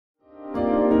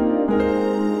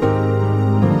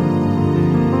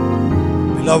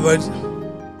Beloved,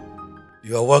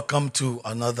 you are welcome to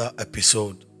another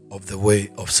episode of The Way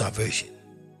of Salvation.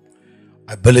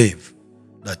 I believe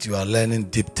that you are learning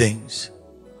deep things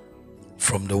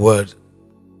from the Word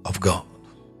of God.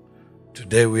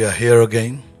 Today we are here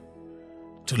again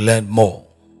to learn more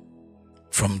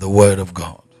from the Word of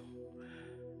God.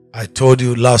 I told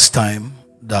you last time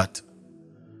that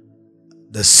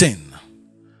the sin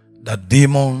that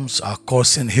demons are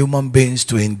causing human beings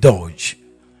to indulge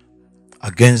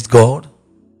against God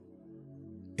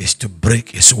is to break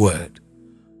His word.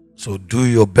 So do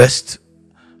your best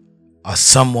as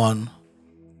someone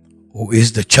who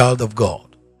is the child of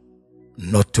God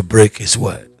not to break His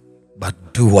word,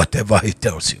 but do whatever He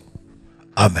tells you.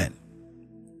 Amen.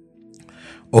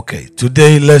 Okay,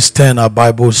 today let's turn our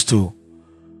Bibles to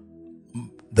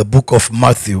the book of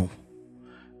Matthew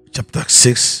chapter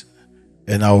 6,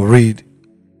 and I'll read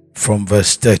from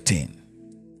verse 13.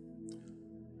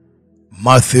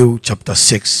 Matthew chapter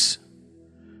 6,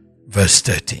 verse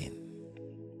 13.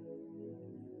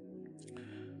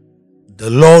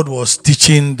 The Lord was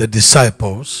teaching the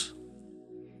disciples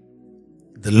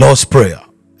the Lord's Prayer,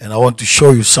 and I want to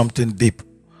show you something deep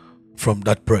from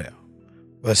that prayer.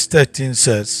 Verse 13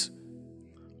 says,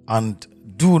 "And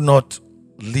do not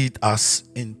lead us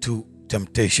into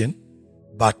temptation,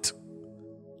 but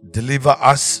deliver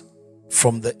us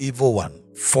from the evil one.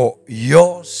 For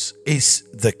yours is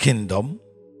the kingdom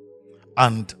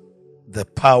and the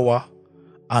power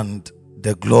and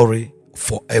the glory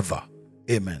forever."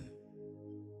 Amen.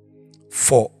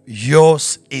 For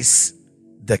yours is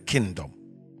the kingdom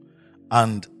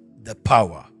and the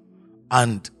power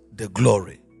and the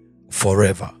glory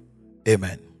forever.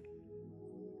 Amen.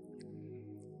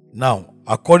 Now,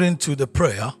 according to the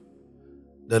prayer,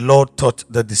 the Lord taught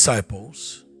the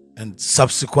disciples and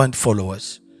subsequent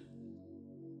followers.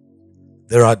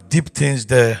 There are deep things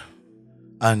there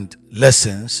and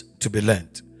lessons to be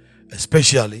learned,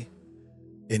 especially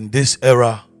in this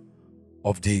era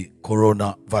of the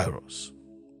coronavirus.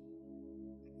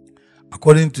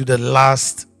 According to the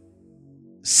last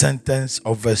sentence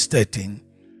of verse 13,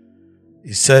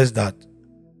 it says that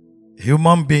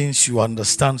human beings should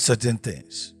understand certain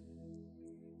things.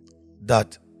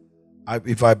 That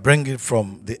if I bring it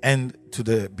from the end to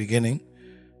the beginning,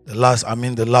 the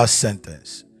last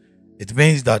sentence, it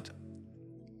means that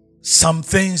some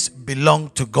things belong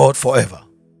to God forever.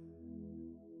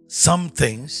 Some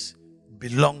things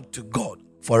belong to God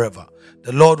forever.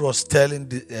 The Lord was telling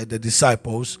the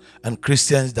disciples and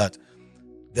Christians that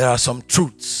there are some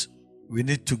truths, we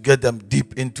need to get them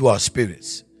deep into our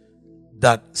spirits,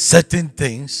 that certain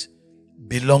things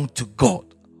belong to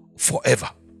God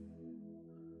forever.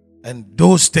 And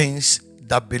those things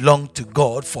that belong to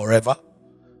God forever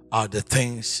are the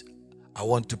things I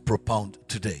want to propound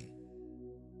today.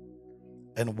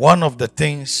 And one of the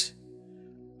things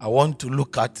I want to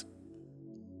look at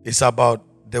is about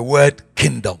the word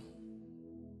kingdom.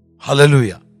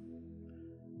 Hallelujah.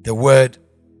 The word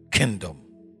kingdom.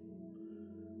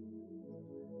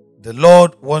 The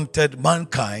Lord wanted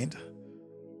mankind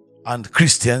and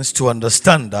Christians to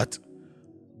understand that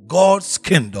God's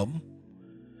kingdom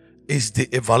is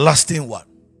the everlasting one.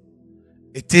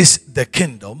 It is the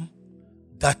kingdom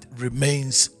that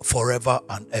remains forever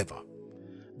and ever.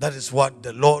 That is what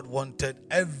the Lord wanted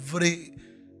every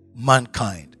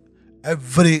mankind,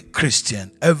 every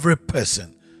Christian, every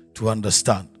person to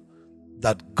understand,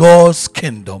 that God's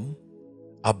kingdom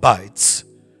abides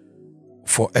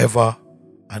forever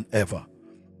and ever.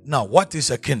 Now, what is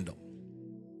a kingdom?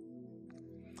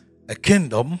 A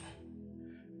kingdom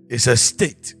is a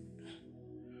state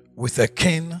with a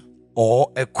king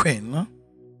or a queen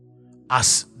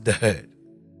as the head.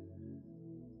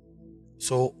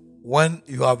 So when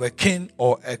you have a king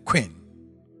or a queen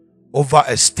over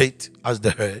a state as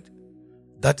the head,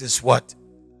 that is what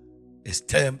is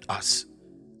termed as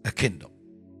a kingdom.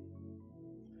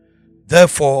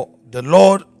 Therefore, the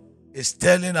Lord is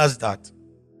telling us that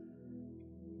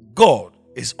God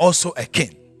is also a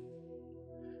king,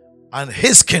 and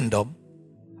His kingdom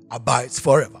abides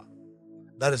forever.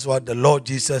 That is what the Lord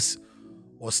Jesus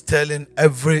was telling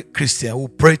every Christian who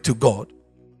prayed to God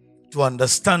to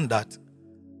understand, that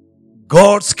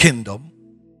God's kingdom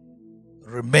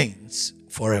remains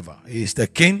forever. He is the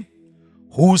king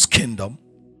whose kingdom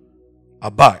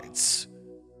abides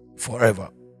forever.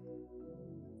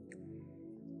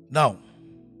 Now,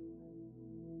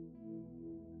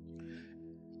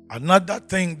 another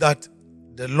thing that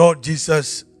the Lord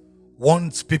Jesus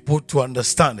wants people to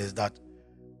understand is that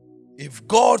if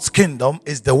God's kingdom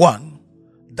is the one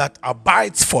that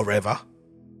abides forever,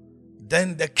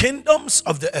 then the kingdoms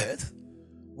of the earth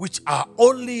which are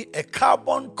only a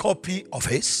carbon copy of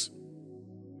his,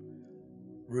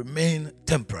 remain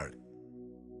temporary.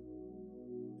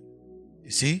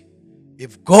 You see,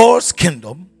 if God's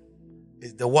kingdom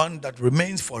is the one that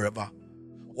remains forever,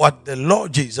 what the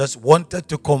Lord Jesus wanted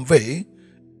to convey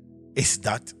is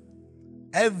that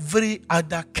every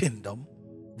other kingdom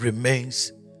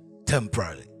remains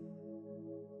temporarily.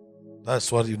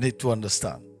 That's what you need to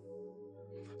understand.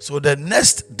 So the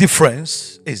next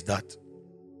difference is that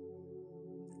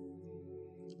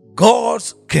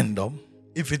God's kingdom,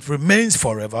 if it remains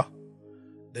forever,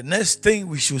 the next thing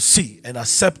we should see and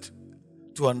accept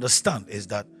to understand is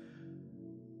that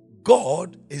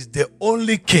God is the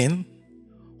only king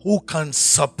who can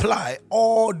supply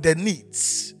all the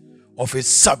needs of his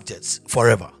subjects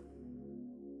forever.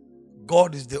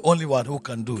 God is the only one who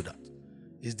can do that.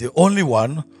 He's the only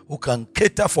one who can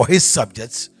cater for his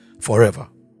subjects forever.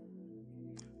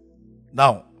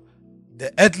 Now,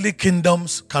 the earthly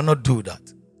kingdoms cannot do that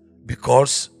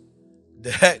because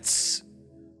the heads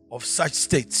of such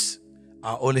states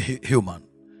are only human.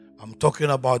 I'm talking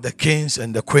about the kings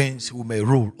and the queens who may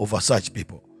rule over such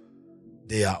people.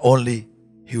 They are only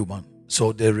human,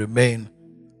 so they remain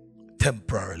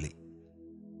temporarily.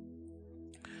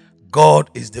 God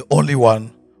is the only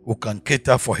one who can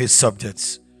cater for his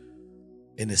subjects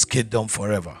in his kingdom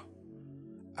forever.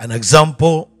 An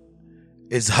example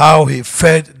is how he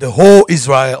fed the whole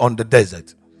Israel on the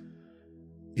desert.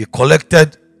 He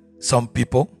collected some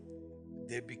people,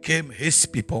 they became his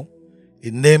people, he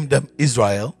named them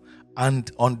Israel, and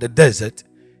on the desert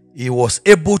he was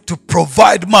able to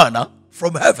provide manna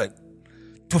from heaven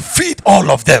to feed all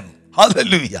of them.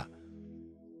 Hallelujah.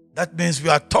 That means we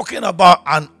are talking about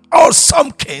an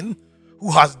awesome king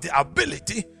who has the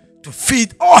ability to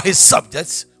feed all his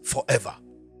subjects forever.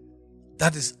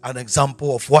 That is an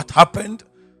example of what happened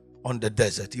on the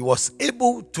desert. He was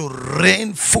able to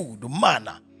rain food,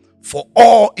 manna, for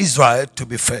all Israel to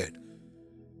be fed.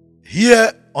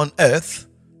 Here on earth,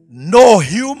 no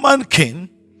human king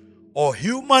or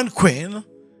human queen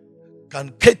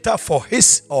can cater for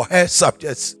his or her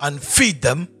subjects and feed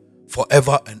them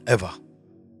forever and ever.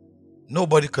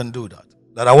 Nobody can do that.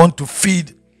 That I want to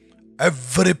feed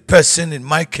every person in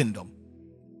my kingdom.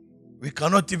 We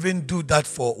cannot even do that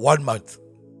for 1 month,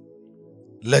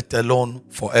 let alone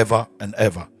forever and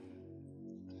ever.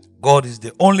 God is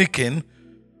the only king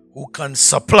who can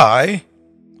supply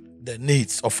the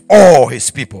needs of all his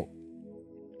people.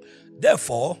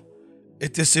 Therefore,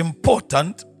 it is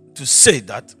important to say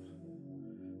that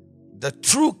the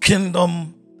true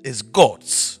kingdom is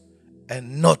God's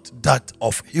and not that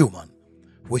of human,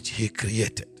 which he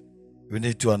created. We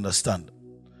need to understand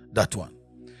that one.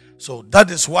 So that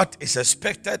is what is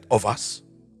expected of us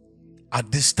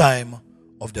at this time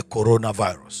of the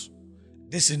coronavirus.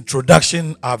 This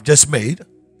introduction I've just made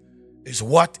is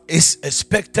what is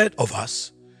expected of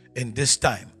us in this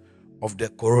time of the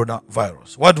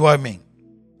coronavirus. What do I mean?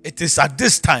 It is at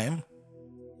this time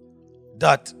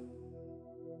that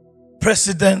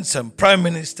presidents and prime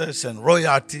ministers and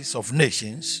royalties of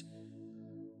nations,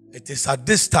 it is at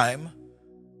this time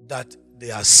that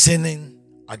they are sinning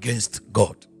against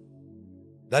God.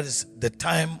 That is the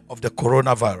time of the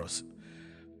coronavirus.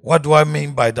 What do I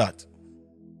mean by that?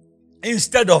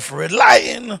 Instead of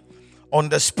relying on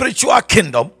the spiritual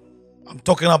kingdom, I'm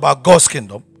talking about God's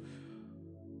kingdom,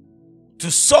 to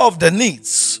solve the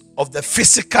needs of the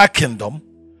physical kingdom,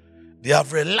 they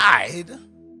have relied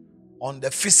on the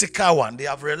physical one. They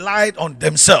have relied on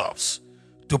themselves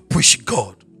to push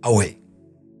God away.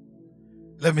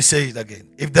 Let me say it again.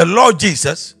 If the Lord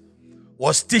Jesus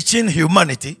was teaching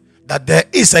humanity that there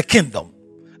is a kingdom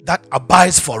that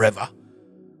abides forever,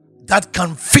 that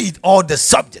can feed all the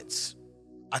subjects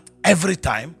at every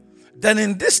time, then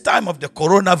in this time of the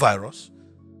coronavirus,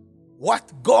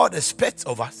 what God expects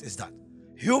of us is that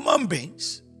human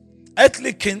beings,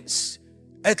 earthly kings,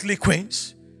 earthly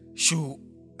queens, should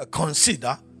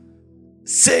consider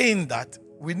saying that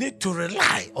we need to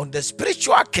rely on the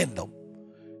spiritual kingdom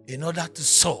in order to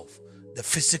solve the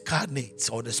physical needs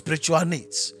or the spiritual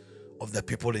needs of the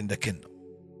people in the kingdom.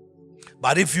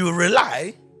 But if you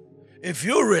rely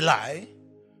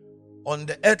on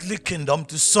the earthly kingdom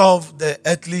to solve the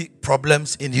earthly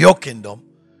problems in your kingdom,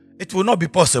 it will not be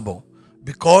possible,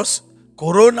 because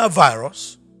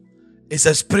coronavirus is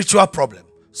a spiritual problem.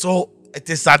 So it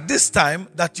is at this time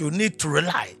that you need to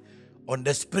rely on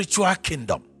the spiritual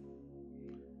kingdom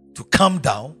to come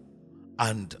down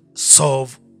and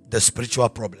solve the spiritual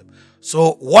problem.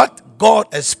 So what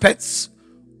God expects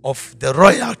of the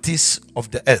royalties of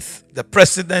the earth, the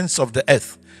presidents of the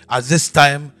earth at this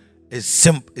time is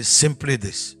simply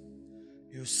this.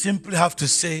 You simply have to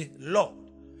say, Lord,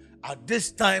 at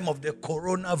this time of the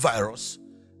coronavirus,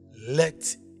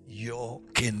 let your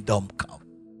kingdom come.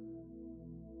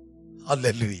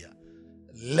 Hallelujah.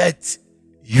 Let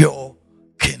your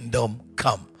kingdom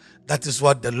come. That is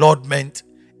what the Lord meant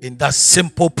in that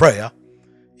simple prayer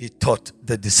he taught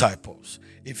the disciples.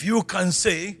 If you can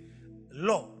say,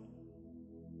 Lord,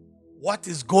 what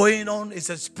is going on is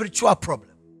a spiritual problem.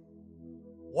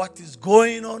 What is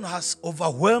going on has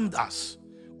overwhelmed us.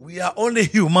 We are only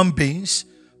human beings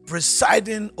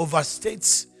presiding over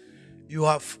states you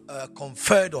have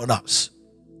conferred on us,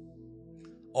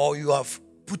 or you have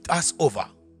put us over.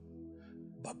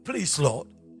 But please, Lord,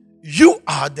 you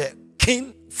are the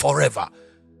King forever.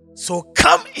 So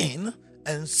come in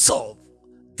and solve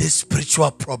this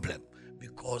spiritual problem,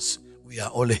 because we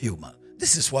are only human.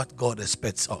 This is what God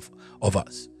expects of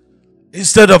us.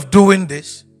 Instead of doing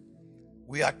this,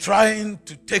 we are trying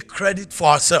to take credit for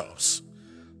ourselves,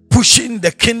 pushing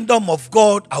the kingdom of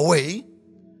God away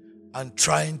and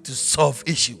trying to solve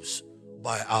issues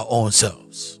by our own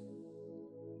selves.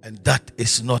 And that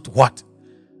is not what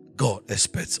God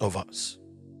expects of us.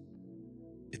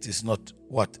 It is not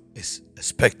what is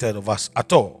expected of us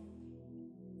at all.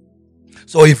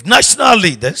 So if national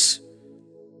leaders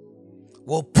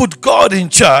will put God in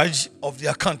charge of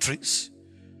their countries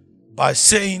by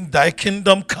saying, thy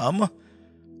kingdom come,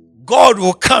 God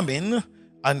will come in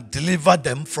and deliver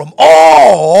them from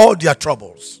all their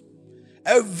troubles.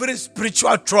 Every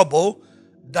spiritual trouble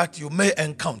that you may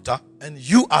encounter, and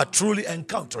you are truly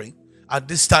encountering at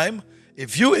this time,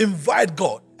 if you invite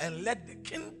God and let the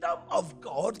kingdom of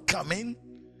God come in,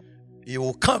 He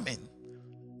will come in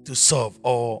to solve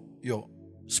all your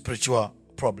spiritual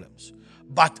problems.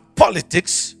 But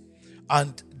politics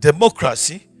and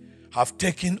democracy have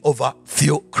taken over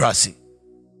theocracy.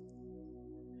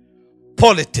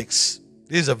 Politics,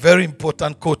 this is a very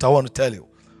important quote I want to tell you.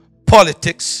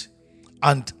 Politics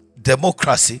and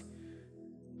democracy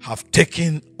have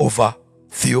taken over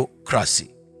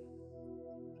theocracy.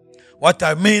 What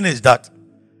I mean is that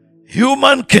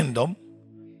human kingdom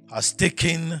has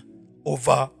taken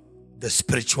over the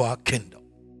spiritual kingdom.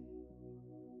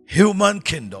 Human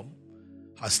kingdom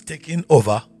has taken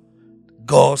over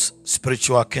God's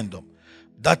spiritual kingdom.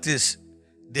 That is,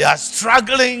 they are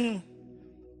struggling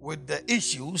with the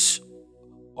issues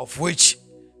of which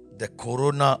the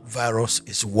coronavirus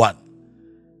is one.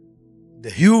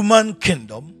 The human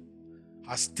kingdom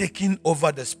has taken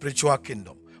over the spiritual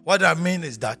kingdom. What I mean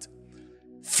is that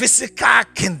physical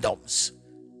kingdoms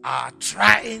are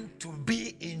trying to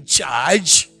be in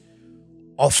charge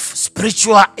of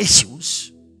spiritual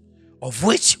issues of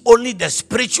which only the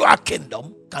spiritual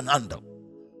kingdom can handle.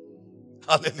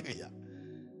 Hallelujah.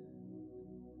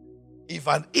 If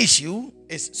an issue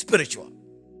is spiritual,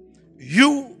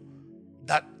 you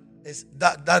that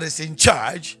is in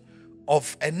charge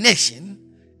of a nation,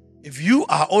 if you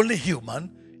are only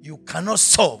human, you cannot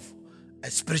solve a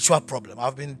spiritual problem.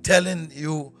 I've been telling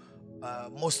you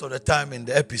most of the time in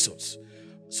the episodes.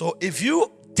 So if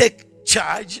you take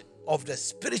charge of the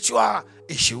spiritual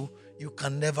issue, you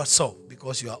can never solve,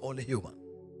 because you are only human.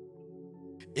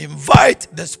 Invite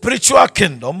the spiritual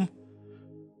kingdom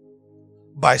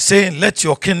by saying, let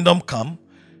your kingdom come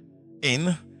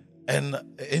in and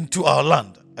into our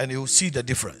land, and you'll see the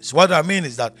difference. What I mean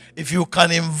is that if you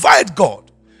can invite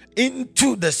God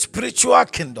into the spiritual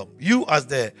kingdom, you as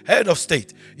the head of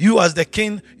state, you as the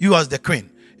king, you as the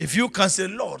queen, if you can say,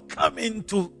 Lord, come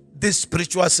into this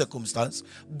spiritual circumstance,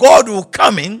 God will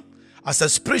come in as a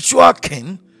spiritual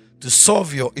king to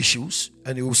solve your issues,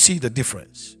 and you will see the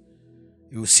difference.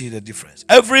 You will see the difference.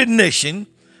 Every nation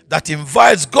that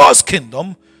invites God's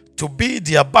kingdom to be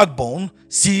their backbone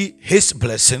see His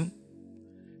blessing,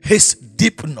 His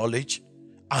deep knowledge,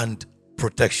 and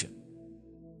protection.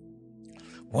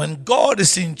 When God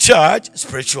is in charge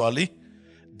spiritually,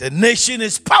 the nation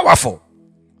is powerful.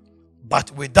 But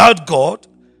without God,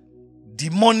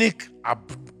 demonic,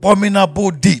 abominable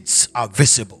deeds are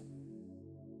visible.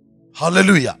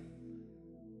 Hallelujah.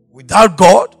 Without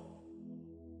God,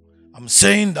 I'm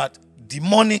saying that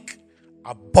demonic,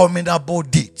 abominable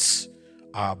deeds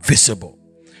are visible.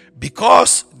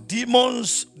 Because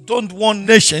demons don't want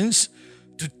nations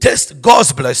to taste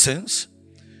God's blessings,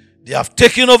 they have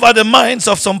taken over the minds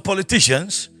of some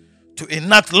politicians to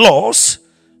enact laws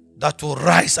that will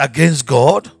rise against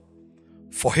God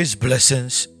for His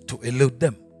blessings to elude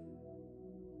them.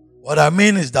 What I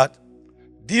mean is that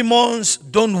demons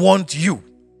don't want you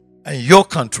and your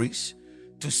countries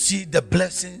to see the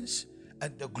blessings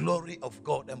and the glory of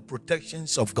God and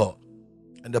protections of God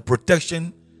and the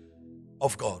protection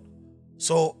of God.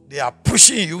 So they are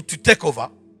pushing you to take over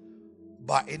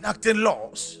by enacting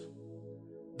laws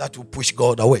that will push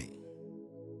God away.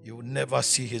 You will never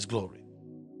see his glory.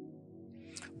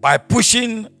 By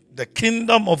pushing the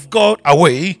kingdom of God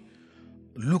away,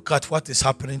 look at what is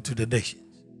happening to the nations.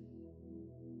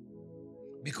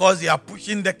 Because they are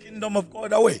pushing the kingdom of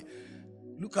God away,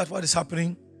 look at what is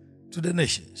happening to the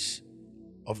nations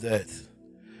of the earth.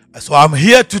 So I'm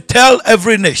here to tell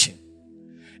every nation,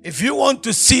 if you want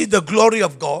to see the glory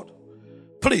of God,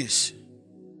 please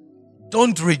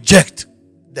don't reject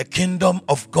the kingdom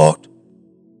of God,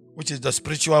 which is the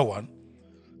spiritual one,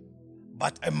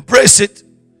 but embrace it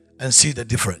and see the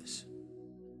difference.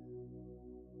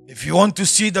 If you want to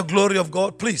see the glory of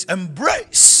God, please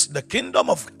embrace the kingdom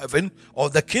of heaven or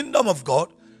the kingdom of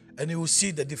God, and you will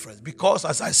see the difference. Because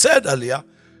as I said earlier,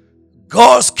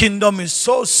 God's kingdom is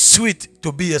so sweet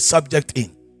to be a subject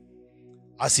in.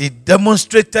 As he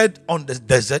demonstrated on the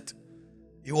desert,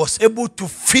 he was able to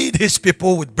feed his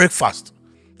people with breakfast.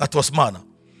 That was manna.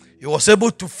 He was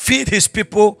able to feed his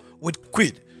people with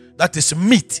quid. That is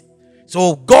meat.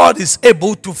 So God is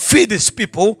able to feed his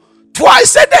people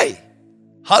twice a day.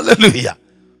 Hallelujah.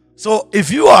 So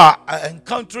if you are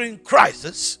encountering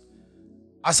crisis,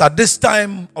 as at this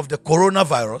time of the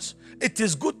coronavirus, it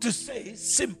is good to say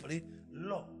simply,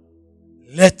 Lord,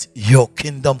 let your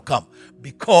kingdom come.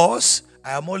 Because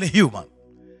I am only human.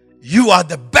 You are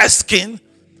the best king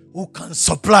who can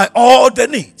supply all the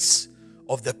needs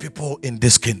of the people in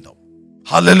this kingdom.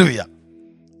 Hallelujah.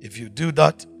 If you do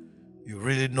that, you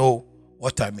really know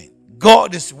what I mean.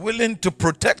 God is willing to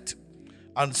protect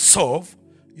and solve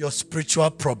your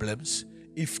spiritual problems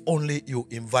if only you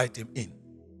invite him in.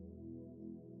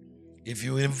 If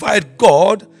you invite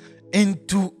God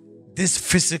into this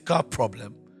physical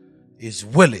problem, he is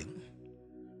willing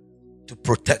to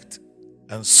protect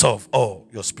and solve all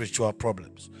your spiritual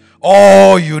problems.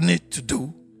 All you need to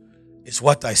do is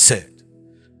what I said.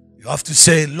 You have to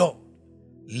say, Lord,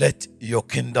 let your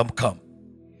kingdom come.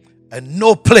 And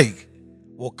no plague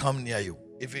will come near you.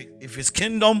 If his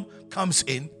kingdom comes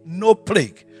in, no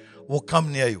plague will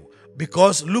come near you.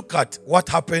 Because look at what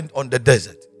happened on the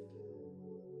desert.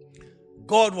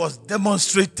 God was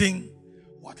demonstrating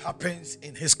what happens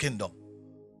in his kingdom.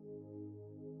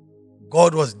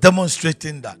 God was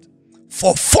demonstrating that.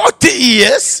 For 40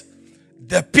 years,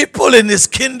 the people in his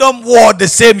kingdom wore the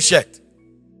same shirt,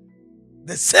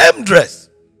 the same dress.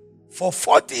 For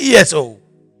 40 years old,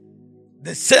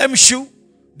 the same shoe,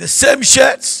 the same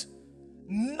shirts.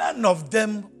 None of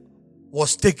them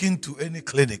was taken to any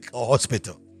clinic or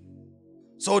hospital.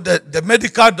 So the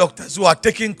medical doctors who are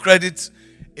taking credit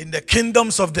in the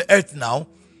kingdoms of the earth now,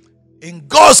 in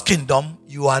God's kingdom,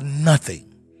 you are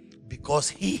nothing, because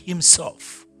he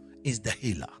himself is the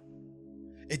healer.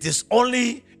 It is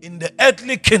only in the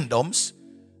earthly kingdoms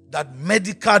that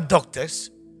medical doctors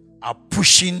are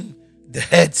pushing the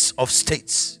heads of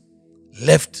states,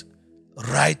 left,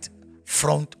 right,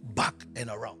 front, back, and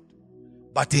around.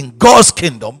 But in God's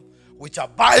kingdom, which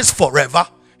abides forever,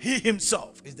 he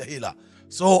himself is the healer.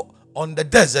 So on the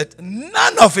desert,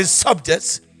 none of his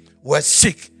subjects were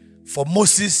sick for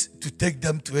Moses to take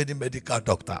them to any medical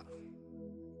doctor.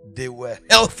 They were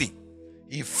healthy.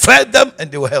 He fed them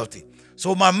and they were healthy.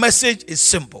 So my message is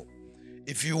simple.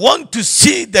 If you want to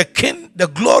see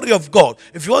the glory of God,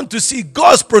 if you want to see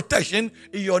God's protection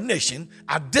in your nation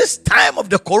at this time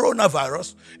of the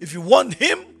coronavirus, if you want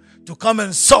him to come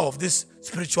and solve this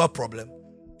spiritual problem,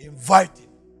 invite him.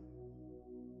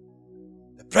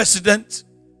 The president,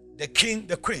 the king,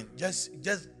 the queen, just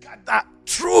gather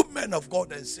true men of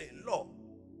God and say, Lord,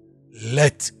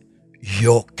 let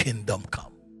your kingdom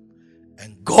come.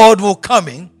 And God will come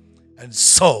in and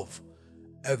solve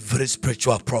every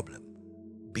spiritual problem.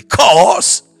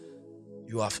 Because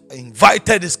you have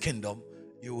invited his kingdom,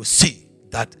 you will see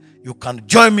that you can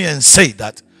join me and say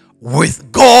that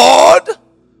with God,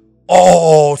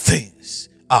 all things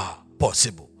are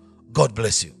possible. God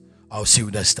bless you. I'll see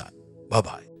you next time.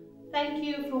 Bye-bye. Thank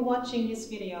you for watching this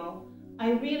video.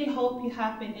 I really hope you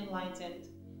have been enlightened.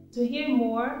 To hear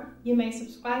more, you may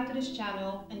subscribe to this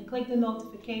channel and click the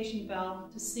notification bell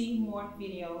to see more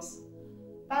videos.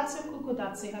 Pastor Kuuku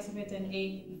Dadzie has written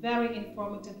a very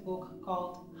informative book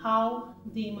called How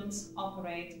Demons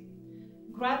Operate.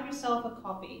 Grab yourself a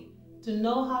copy to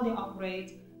know how they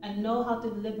operate and know how to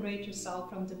liberate yourself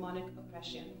from demonic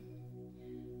oppression.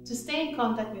 To stay in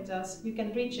contact with us, you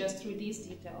can reach us through these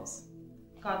details.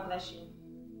 God bless you.